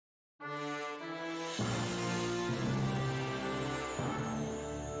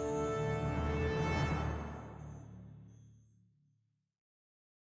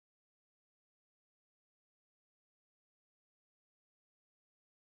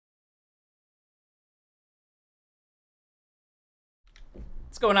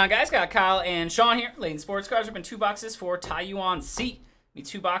What's going on, guys? Got Kyle and Sean here. Layton Sports Cards. Open 2 boxes for Yuan C. Need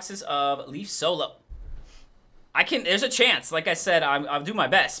 2 boxes of Leaf Solo. There's a chance. Like I said, I'll do my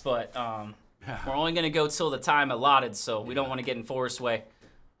best, but we're only going to go till the time allotted, so we don't want to get in Forrest way. Like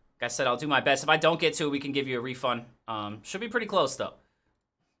I said, I'll do my best. If I don't get to it, we can give you a refund. Should be pretty close, though.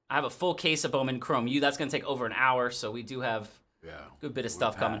 I have a full case of Bowman Chrome U. That's going to take over an hour, so we do have a good bit of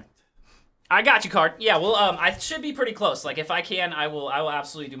stuff coming. I got you, card. Yeah, well, I should be pretty close. Like, if I can, I will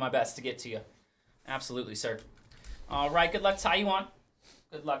absolutely do my best to get to you. Absolutely, sir. All right, good luck, Yuan.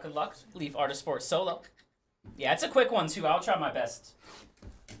 Good luck, good luck. Leaf Artist Sports Solo. Yeah, it's a quick one, too. I'll try my best.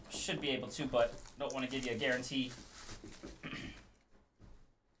 Should be able to, but don't want to give you a guarantee.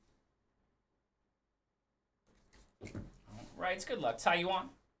 All right, it's good luck,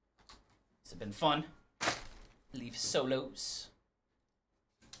 Yuan. This has been fun. Leaf Solos.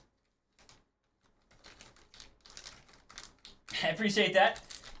 I appreciate that.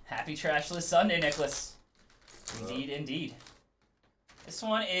 Happy Trashless Sunday, Nicholas. Indeed, indeed. This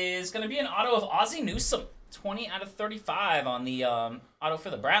one is going to be an auto of Ozzie Newsome. 20 out of 35 on the auto for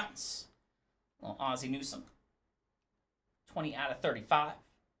the Browns. Little Ozzie Newsome. 20 out of 35.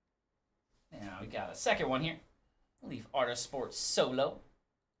 Now we got a second one here. Leaf Artist Sports Solo.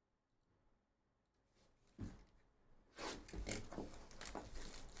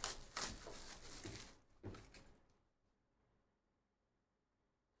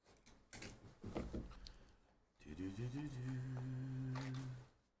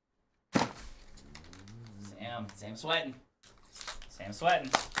 Sam sweating. Sam sweating.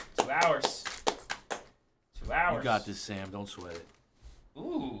 2 hours. 2 hours. You got this, Sam. Don't sweat it.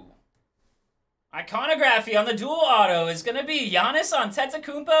 Ooh. Iconography on the dual auto is going to be Giannis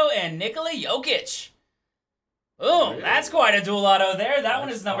Antetokounmpo and Nikola Jokic. Ooh, really? That's quite a dual auto there. That one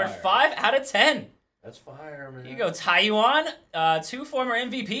is numbered 5 out of 10. That's fire, man. Here you go, Yuan. 2 former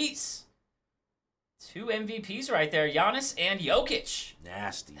MVPs. 2 MVPs right there, Giannis and Jokic.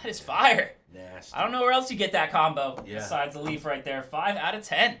 Nasty. That is fire. Nasty. I don't know where else you get that combo besides the Leaf right there. 5 out of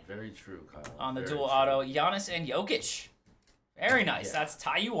 10. Very true, Kyle. On the dual auto, Giannis and Jokic. Very nice. Yeah. That's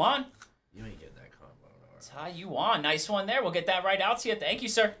Yuan. You ain't getting that combo. Yuan. Nice one there. We'll get that right out to you. Thank you,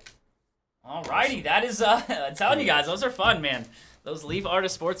 sir. All righty. That is, I'm telling you guys, those are fun, man. Those Leaf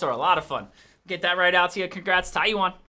Artist Sports are a lot of fun. Get that right out to you. Congrats, Yuan.